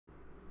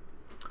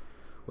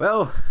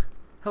Well,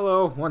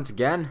 hello once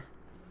again.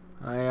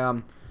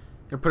 Gonna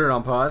put it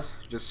on pause,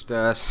 just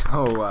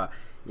so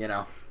you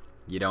know,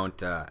 you don't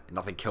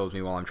nothing kills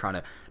me while I'm trying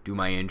to do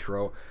my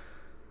intro.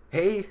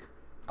 Hey,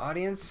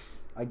 audience.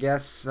 I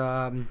guess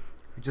I'm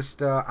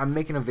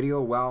making a video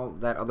while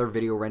that other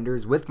video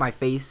renders with my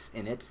face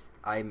in it.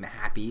 I'm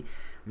happy.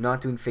 I'm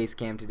not doing face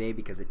cam today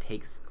because it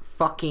takes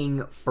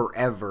fucking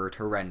forever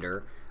to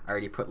render. I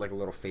already put like a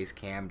little face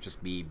cam,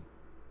 just me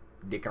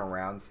dicking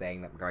around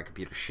saying that my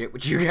computer shit,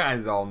 which you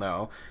guys all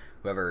know,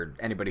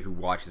 anybody who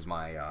watches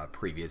my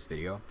previous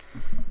video.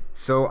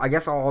 So I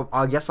guess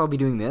I'll be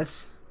doing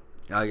this.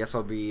 I guess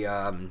I'll be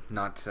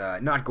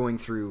not going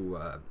through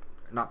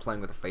not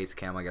playing with a face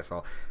cam. I guess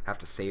I'll have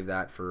to save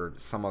that for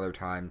some other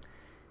time.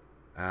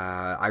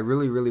 I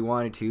really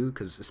wanted to,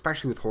 because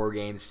especially with horror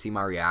games, see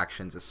my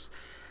reactions. It's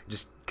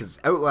just because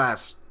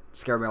Outlast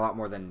scared me a lot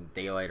more than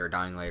Daylight or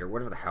Dying Light or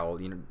whatever the hell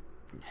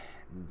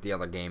the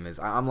other game is.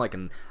 I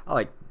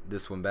like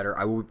this one better.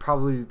 I will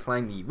probably be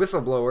playing the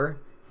Whistleblower.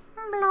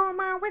 Blow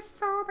my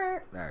whistle.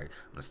 Alright,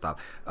 I'm gonna stop.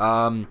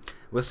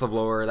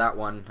 Whistleblower, that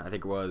one I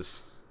think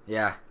was,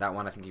 yeah, that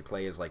one I think you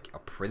play as like a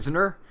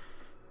prisoner.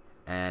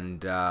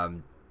 And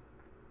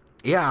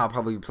yeah, I'll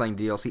probably be playing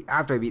DLC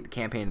after I beat the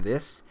campaign of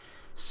this.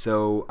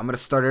 So I'm gonna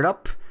start it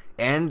up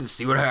and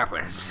see what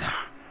happens.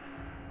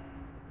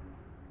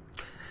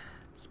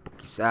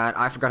 Spooky sad.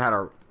 I forgot how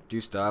to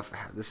do stuff.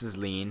 This is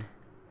lean.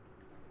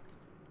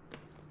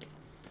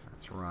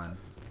 Let's run.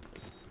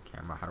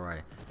 Camera, how do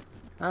I?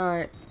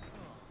 Alright.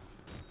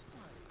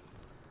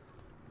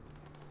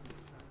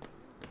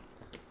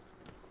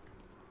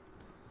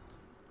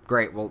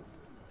 Great, well,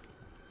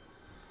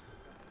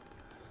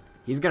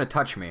 he's gonna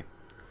touch me.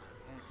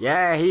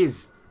 Yeah,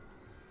 he's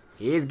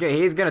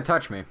gonna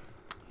touch me.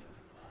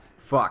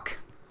 Fuck.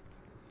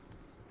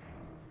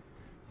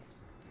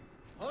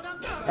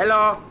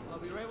 Hello. I'll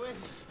be right with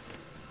you.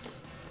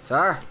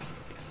 Sir.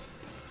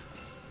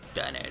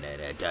 Dun dun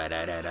dun dun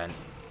dun dun dun.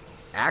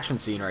 Action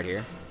scene right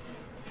here.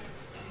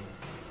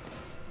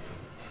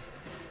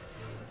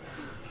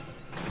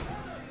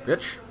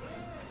 Bitch.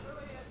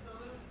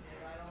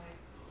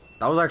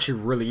 That was actually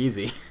really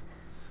easy.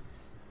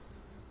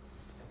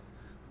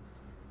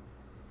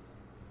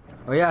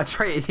 Oh yeah, that's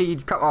right. He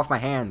cut off my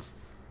hands.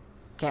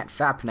 Can't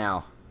fap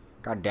now.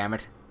 God damn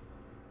it.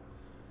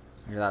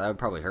 That would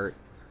probably hurt.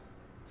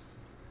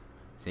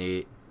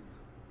 See.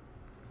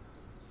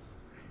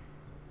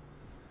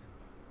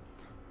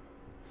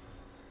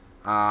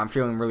 I'm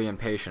feeling really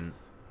impatient.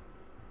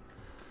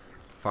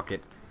 Fuck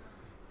it.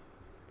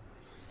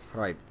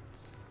 Right.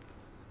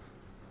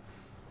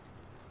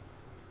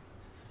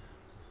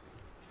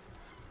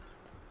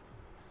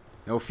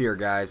 No fear,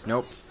 guys.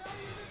 Nope.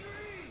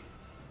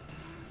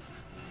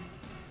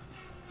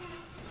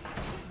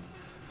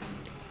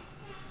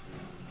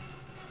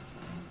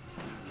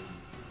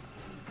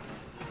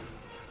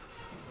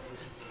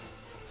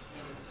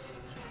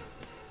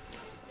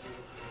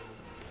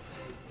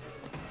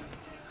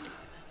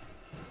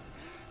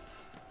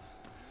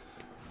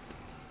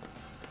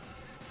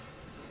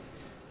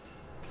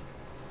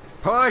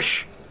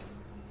 Push!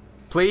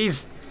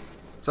 Please!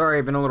 Sorry,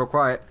 I've been a little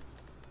quiet.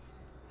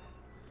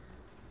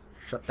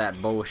 Shut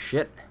that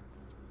bullshit.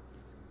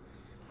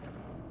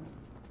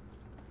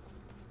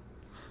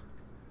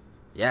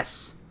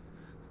 Yes.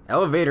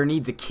 Elevator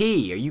needs a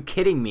key. Are you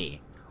kidding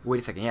me? Wait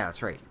a second. Yeah,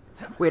 that's right.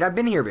 Wait, I've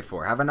been here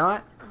before. Have I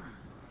not?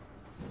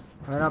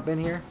 Have I not been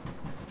here?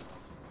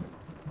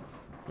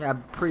 Yeah,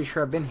 I'm pretty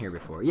sure I've been here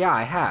before. Yeah,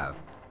 I have.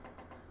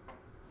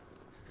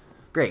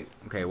 Great.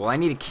 Okay, well, I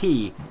need a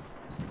key.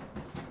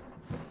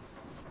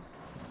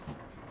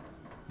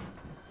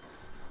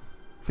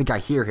 I think I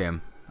hear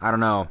him. I don't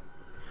know.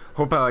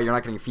 Hope you're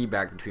not getting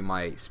feedback between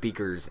my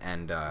speakers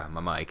and my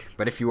mic.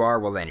 But if you are,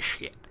 well then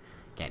shit.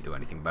 Can't do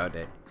anything about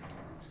it.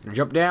 Gonna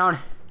jump down.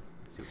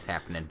 See what's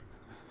happening.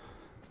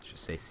 Let's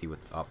just say see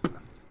what's up.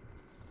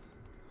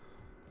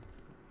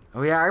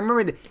 Oh yeah, I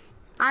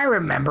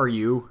remember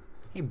you.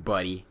 Hey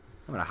buddy.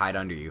 I'm gonna hide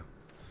under you.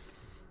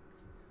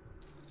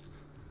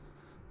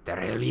 There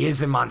really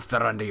is a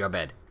monster under your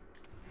bed.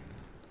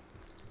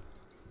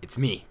 It's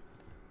me.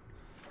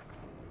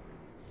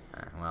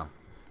 Well.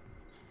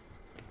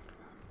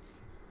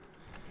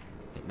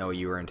 Didn't know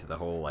you were into the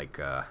whole, like,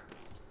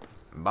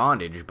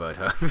 bondage, but,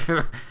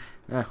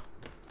 yeah.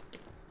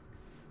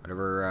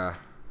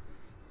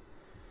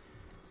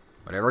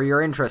 Whatever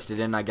you're interested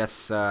in, I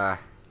guess,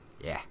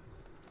 yeah.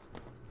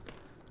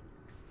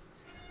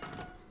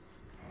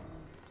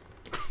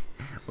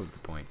 What was the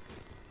point?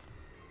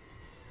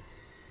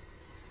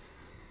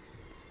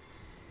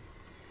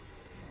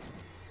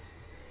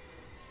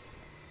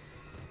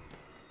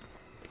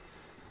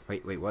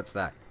 Wait, what's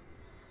that?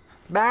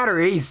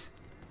 Batteries!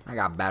 I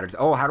got batteries.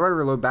 Oh, how do I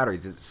reload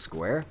batteries? Is it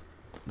square?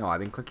 No, I've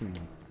been clicking.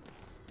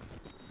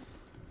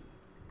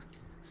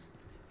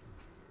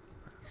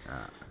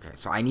 Okay,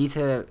 so I need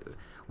to...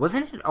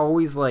 Wasn't it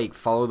always, like,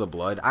 follow the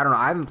blood? I don't know.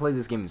 I haven't played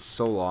this game in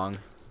so long.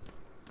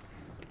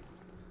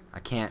 I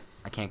can't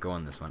go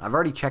on this one. I've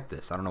already checked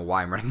this. I don't know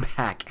why I'm running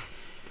back.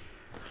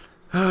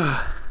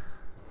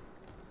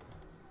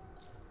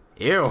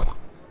 Ew.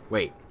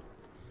 Wait.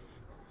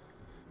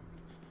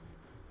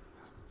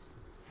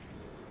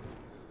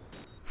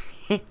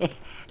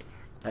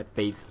 That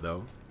face,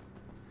 though.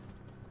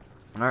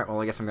 Alright,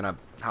 well, I guess I'm gonna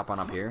hop on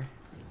up here.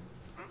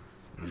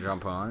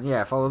 Jump on.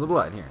 Yeah, follow the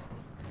blood. Here.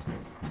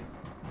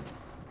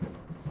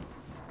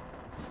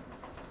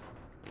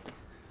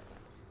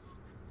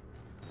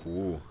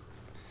 Ooh.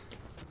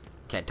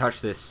 Can't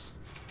touch this.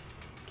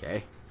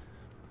 Okay.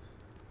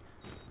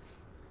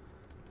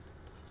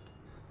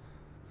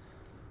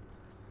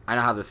 I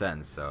know how this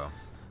ends, so.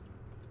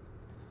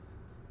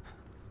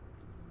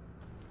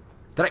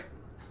 Did I?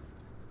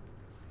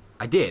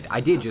 I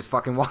did just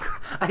fucking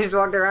walk. I just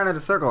walked around in a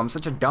circle. I'm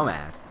such a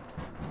dumbass.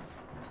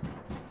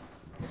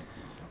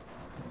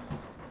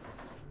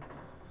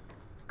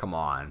 Come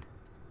on.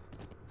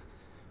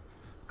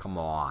 Come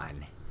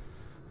on.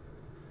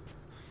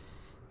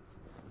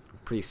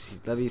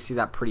 Let me see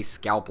that pretty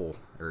scalp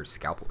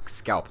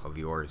of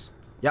yours.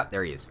 Yep,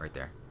 there he is, right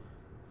there.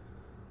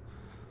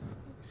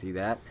 See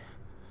that?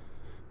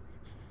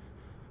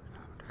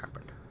 What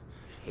happened?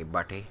 Hey,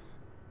 buddy.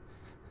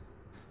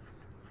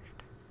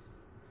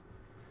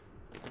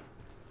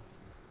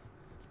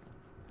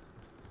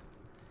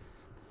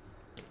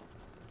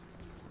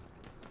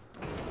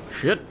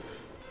 Shit.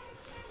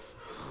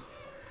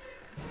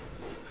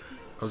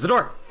 Close the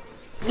door.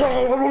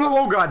 Whoa, whoa, whoa,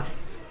 whoa, God.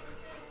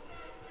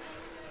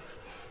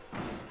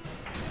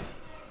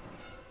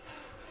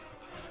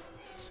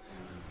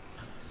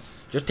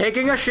 Just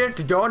taking a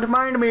shit, don't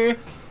mind me.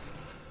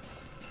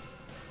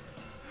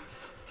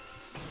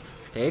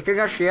 Taking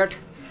a shit.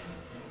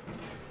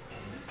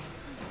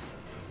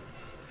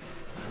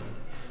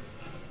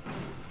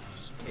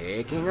 Just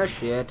taking a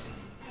shit.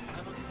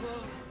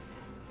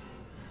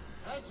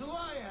 That's who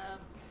I am.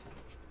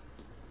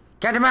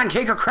 Can't a man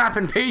take a crap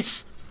in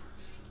peace?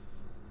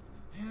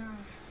 Yeah,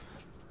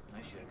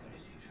 I should have cut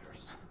his feet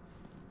first.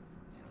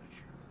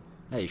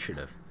 Yeah, you should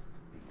have.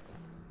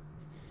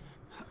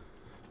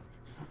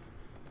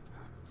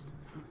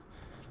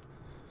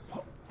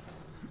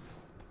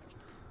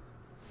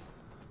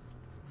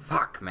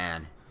 Fuck,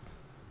 man.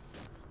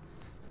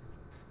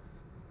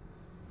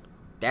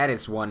 That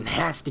is one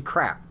nasty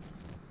crap.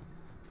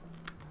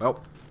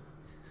 Well.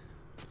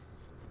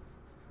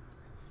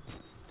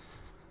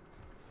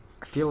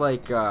 I feel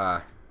like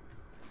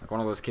one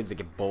of those kids that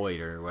get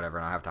bullied or whatever,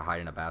 and I have to hide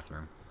in a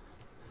bathroom.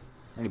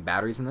 Any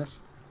batteries in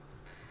this?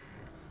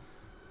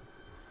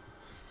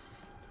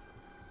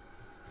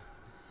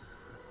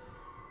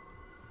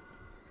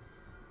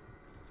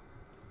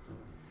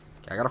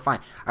 Okay, I gotta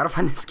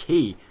find this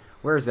key.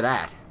 Where is it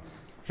at?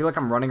 I feel like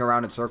I'm running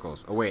around in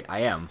circles. Oh wait,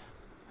 I am.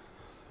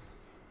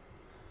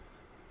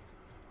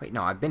 Wait,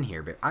 no, I've been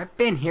here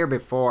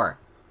before.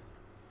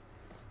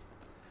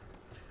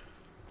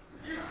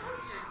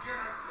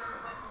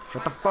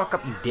 Shut the fuck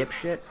up, you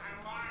dipshit.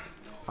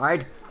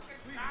 Hide.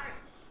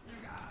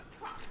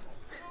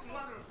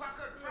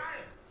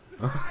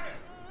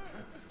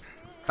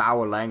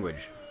 Foul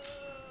language.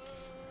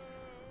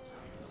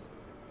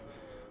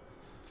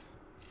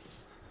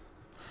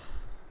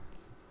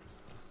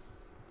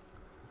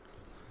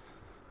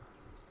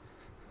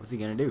 What's he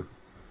gonna do?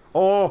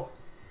 Oh!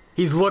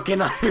 He's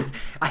looking at it.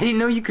 I didn't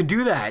know you could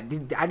do that. I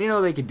didn't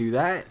know they could do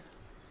that.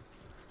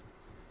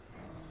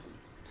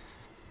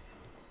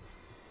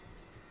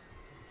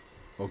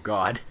 Oh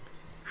God.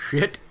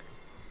 Shit.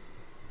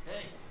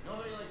 Hey,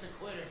 nobody likes a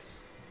quitter.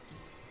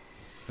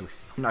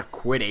 I'm not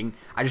quitting.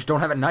 I just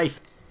don't have a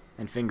knife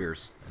and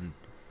fingers and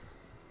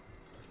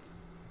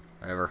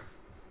whatever.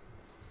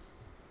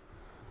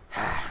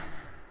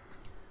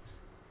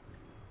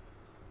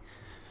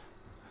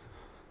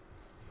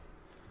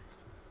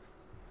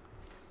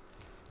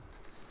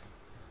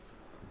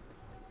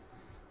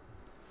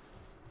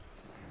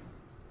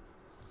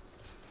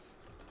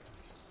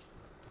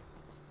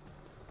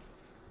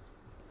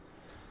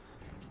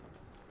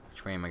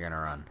 Which way am I gonna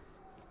run?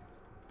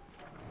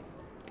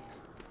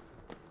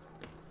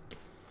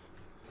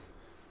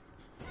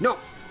 No!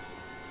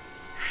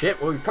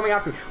 Shit, well, you're coming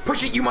after me.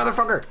 Push it, you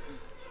motherfucker!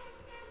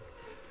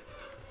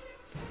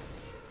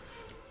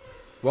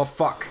 Well,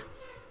 fuck.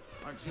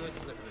 Aren't you a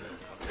slippery little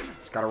fucker?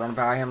 Just gotta run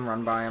by him,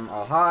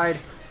 I'll hide,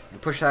 and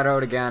push that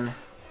out again.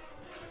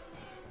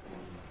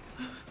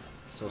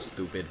 So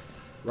stupid.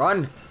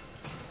 Run!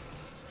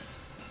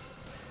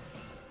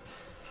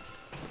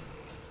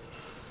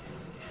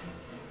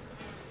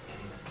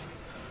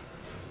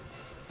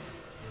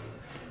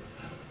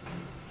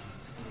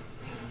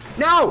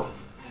 No!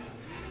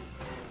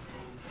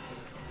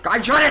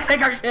 I'm trying to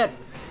think of shit!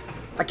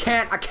 I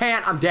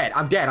can't, I'm dead.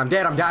 Damn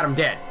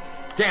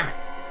it.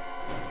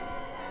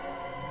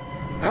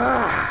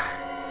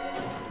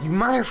 You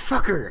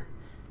motherfucker!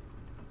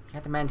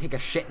 Can't the man take a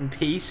shit in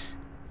peace?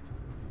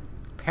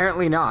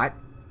 Apparently not.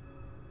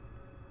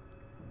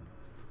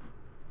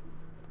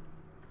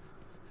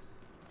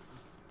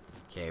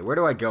 Okay, where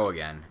do I go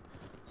again?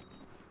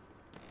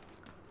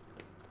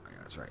 Oh, yeah,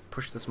 that's right.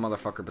 Push this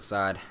motherfucker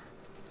beside.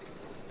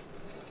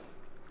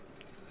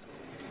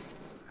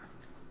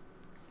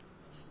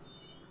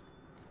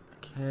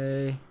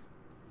 Okay.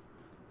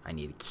 I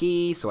need a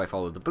key, so I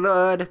follow the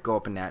blood. Go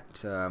up in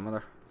that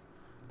mother.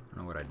 I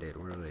don't know what I did.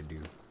 What did I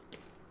do?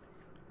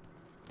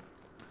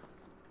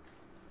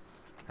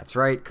 That's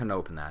right. Couldn't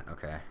open that.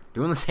 Okay.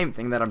 Doing the same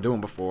thing that I'm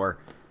doing before.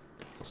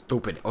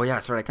 Stupid. Oh yeah,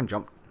 that's right. I can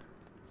jump.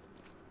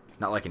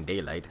 Not like in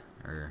daylight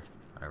or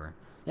whatever.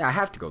 Yeah, I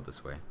have to go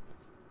this way.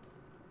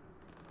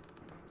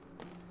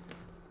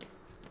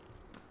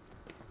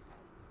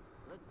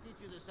 Let's teach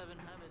you the 7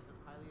 habits of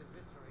highly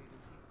eviscerated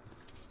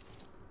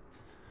people.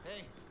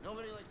 Hey,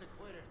 nobody likes a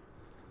quitter.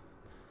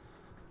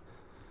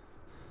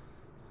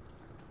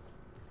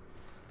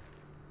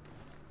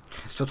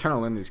 Still trying to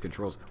learn these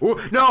controls.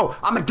 Oh no!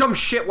 I'm a dumb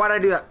shit. Why'd I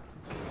do that?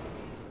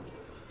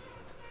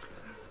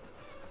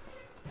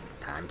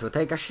 Time to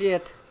take a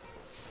shit.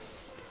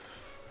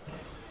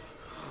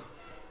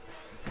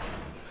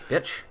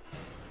 Bitch.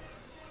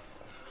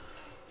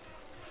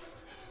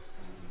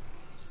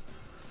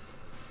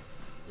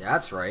 Yeah,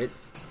 that's right.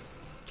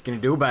 What you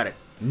gonna do about it?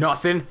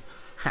 Nothing.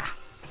 Ha.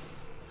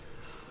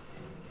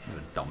 What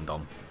a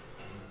dum-dum.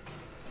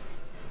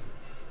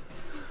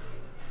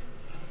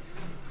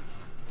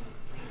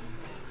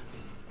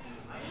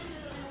 I need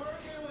you to be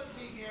working with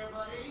me here,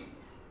 buddy.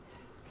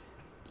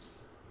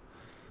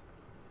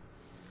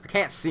 I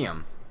can't see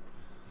him.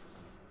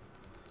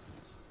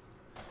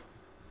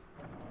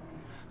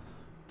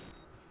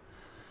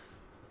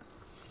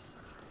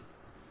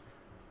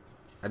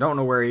 I don't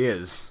know where he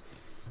is.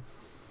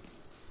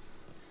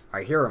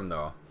 I hear him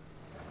though.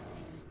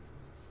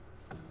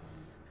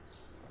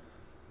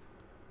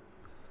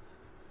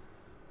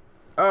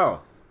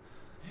 Oh.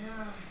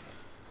 Yeah.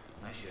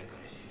 I should have got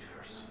his feet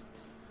first.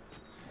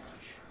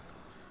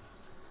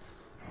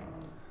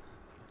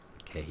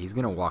 Okay, he's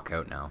gonna walk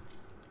out now.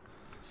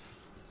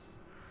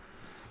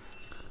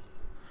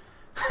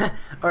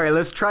 Alright,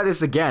 let's try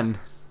this again.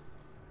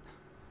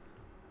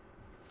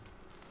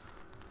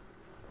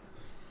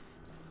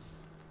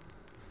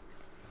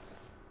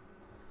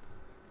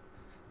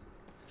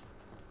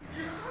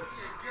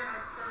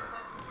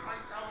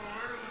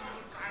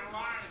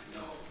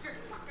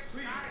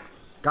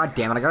 God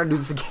damn it, I gotta do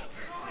this again.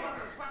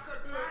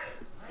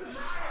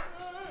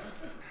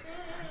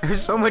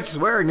 There's so much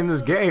swearing in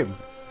this game.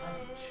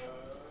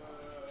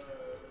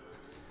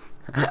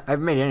 I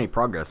haven't made any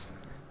progress.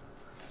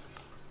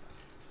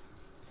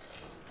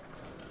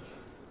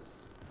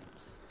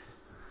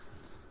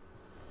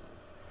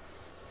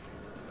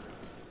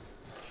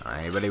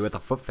 Anybody with a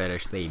foot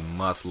fetish, they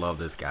must love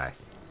this guy.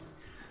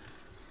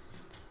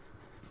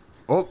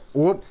 Oh,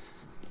 whoop.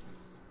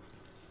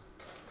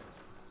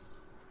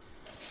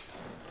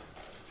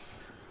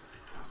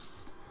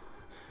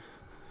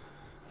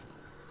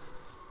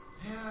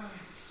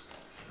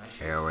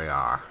 Here we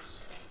are.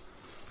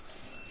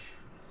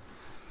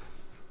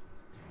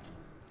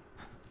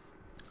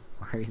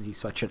 Why is he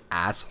such an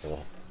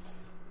asshole?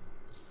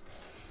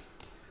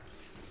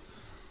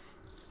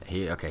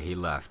 Okay, he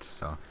left,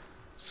 so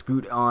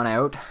scoot on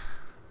out.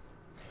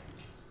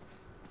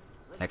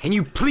 Now can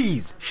you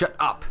please shut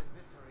up?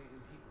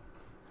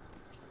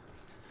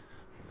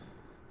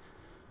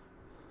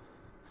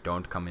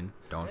 Don't come in,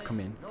 don't come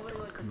in,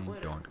 don't come in,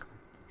 don't come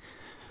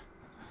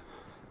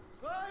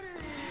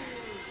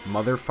in.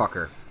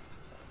 Motherfucker.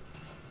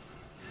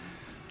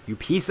 You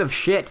piece of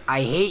shit,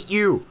 I hate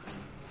you!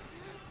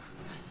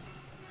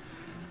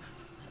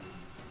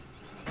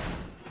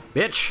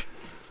 Bitch!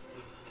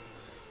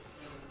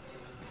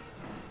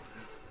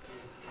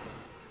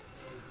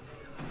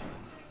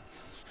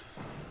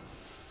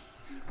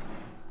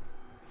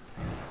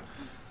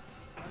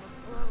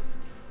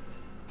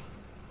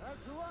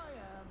 That's who I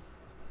am.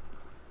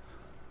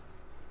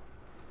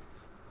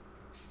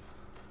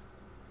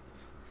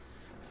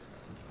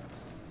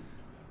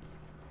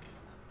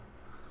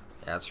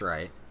 That's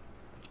right.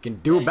 You can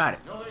do about it.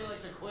 Nobody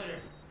likes a quitter.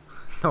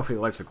 Nobody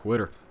likes a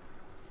quitter.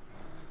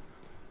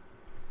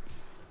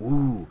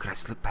 Ooh, can I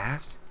slip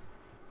past?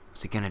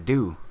 What's he gonna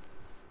do?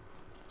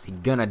 What's he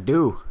gonna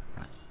do?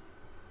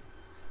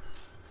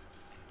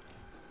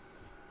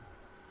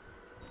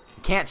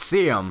 Can't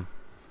see him.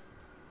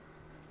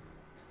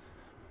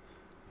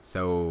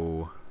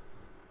 So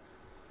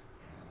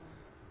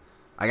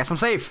I guess I'm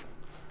safe.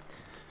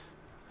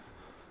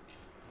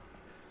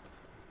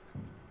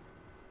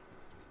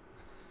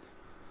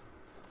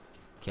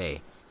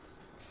 Okay.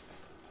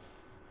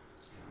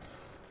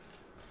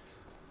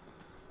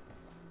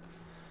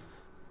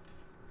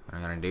 What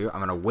I'm gonna do, I'm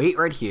gonna wait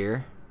right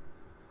here.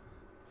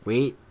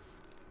 Wait.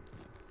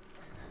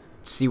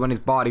 See when his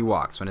body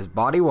walks. When his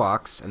body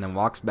walks and then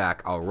walks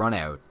back, I'll run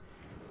out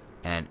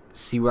and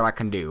see what I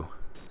can do.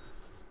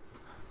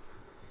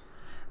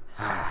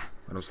 What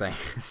I'm saying.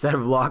 Instead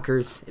of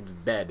lockers, it's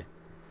bed.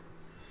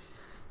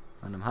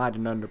 And I'm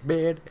hiding under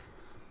bed.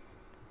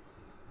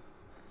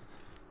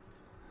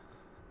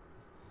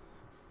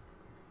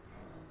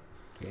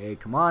 Okay,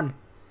 come on.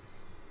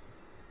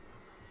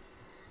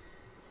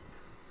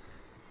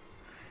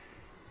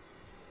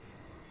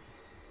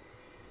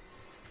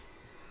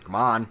 Come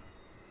on.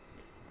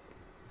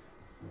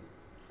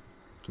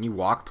 Can you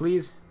walk,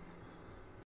 please?